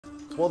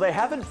Well, they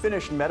haven't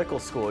finished medical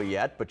school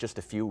yet, but just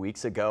a few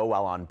weeks ago,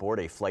 while on board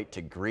a flight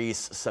to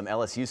Greece, some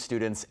LSU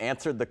students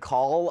answered the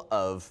call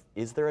of,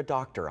 is there a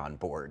doctor on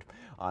board?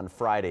 On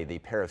Friday, the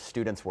pair of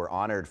students were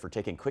honored for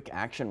taking quick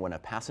action when a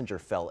passenger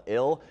fell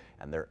ill,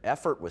 and their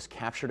effort was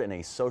captured in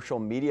a social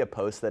media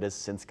post that has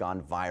since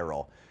gone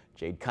viral.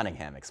 Jade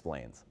Cunningham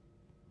explains.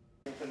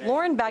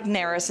 Lauren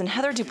Bagneris and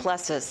Heather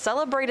Duplessis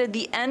celebrated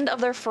the end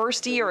of their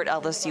first year at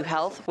LSU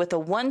Health with a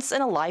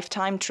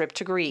once-in-a-lifetime trip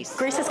to Greece.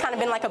 Greece has kind of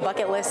been like a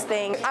bucket list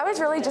thing. I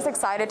was really just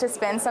excited to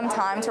spend some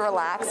time to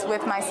relax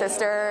with my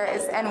sister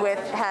and with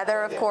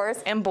Heather, of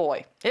course. And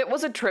boy, it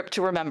was a trip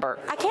to remember.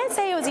 I can't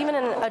say it was even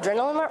an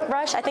adrenaline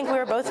rush. I think we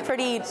were both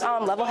pretty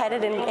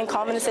level-headed and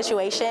calm in the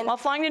situation. While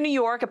flying to New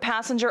York, a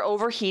passenger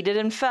overheated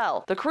and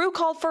fell. The crew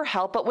called for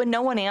help, but when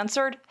no one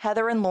answered,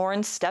 Heather and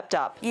Lauren stepped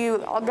up. You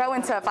go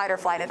into fight or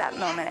flight at that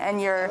moment, and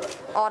you're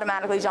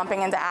automatically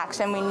jumping into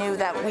action. We knew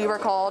that we were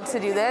called to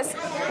do this.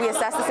 We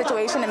assessed the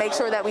situation to make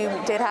sure that we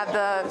did have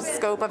the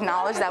scope of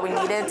knowledge that we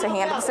needed to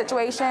handle the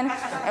situation.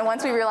 And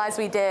once we realized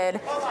we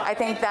did, I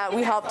think that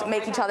we helped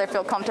make each other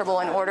feel comfortable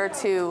in order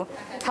to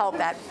help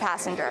that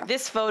passenger.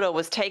 This photo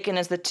was taken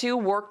as the two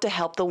worked to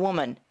help the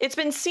woman. It's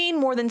been seen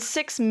more than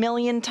 6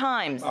 million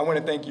times. I want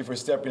to thank you for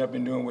stepping up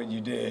and doing what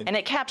you did. And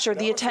it captured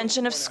the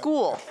attention of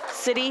school,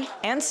 city,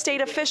 and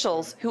state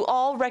officials who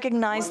all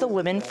recognized the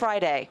women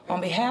Friday. On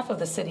behalf of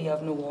the city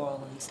of New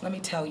Orleans, let me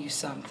tell you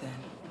something.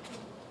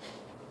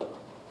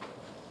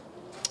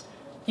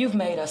 You've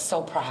made us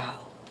so proud.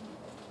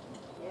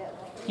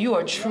 You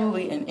are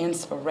truly an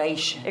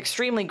inspiration.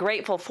 Extremely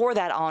grateful for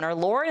that honor,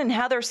 Lauren and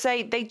Heather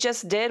say they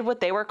just did what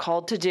they were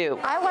called to do.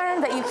 I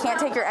learned that you can't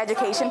take your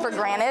education for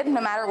granted, no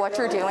matter what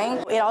you're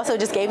doing. It also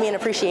just gave me an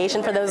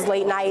appreciation for those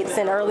late nights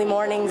and early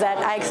mornings that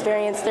I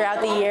experienced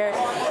throughout the year,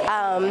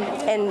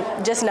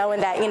 and just knowing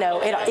that, you know,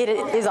 it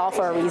is all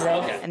for a reason.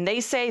 And they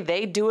say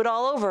they'd do it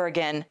all over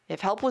again if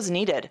help was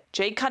needed.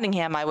 Jade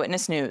Cunningham,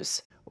 Eyewitness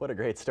News. What a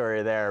great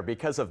story there.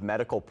 Because of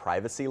medical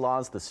privacy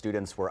laws, the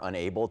students were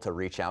unable to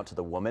reach out to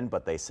the woman,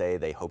 but they say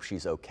they hope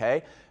she's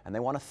okay, and they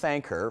want to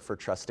thank her for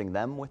trusting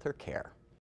them with her care.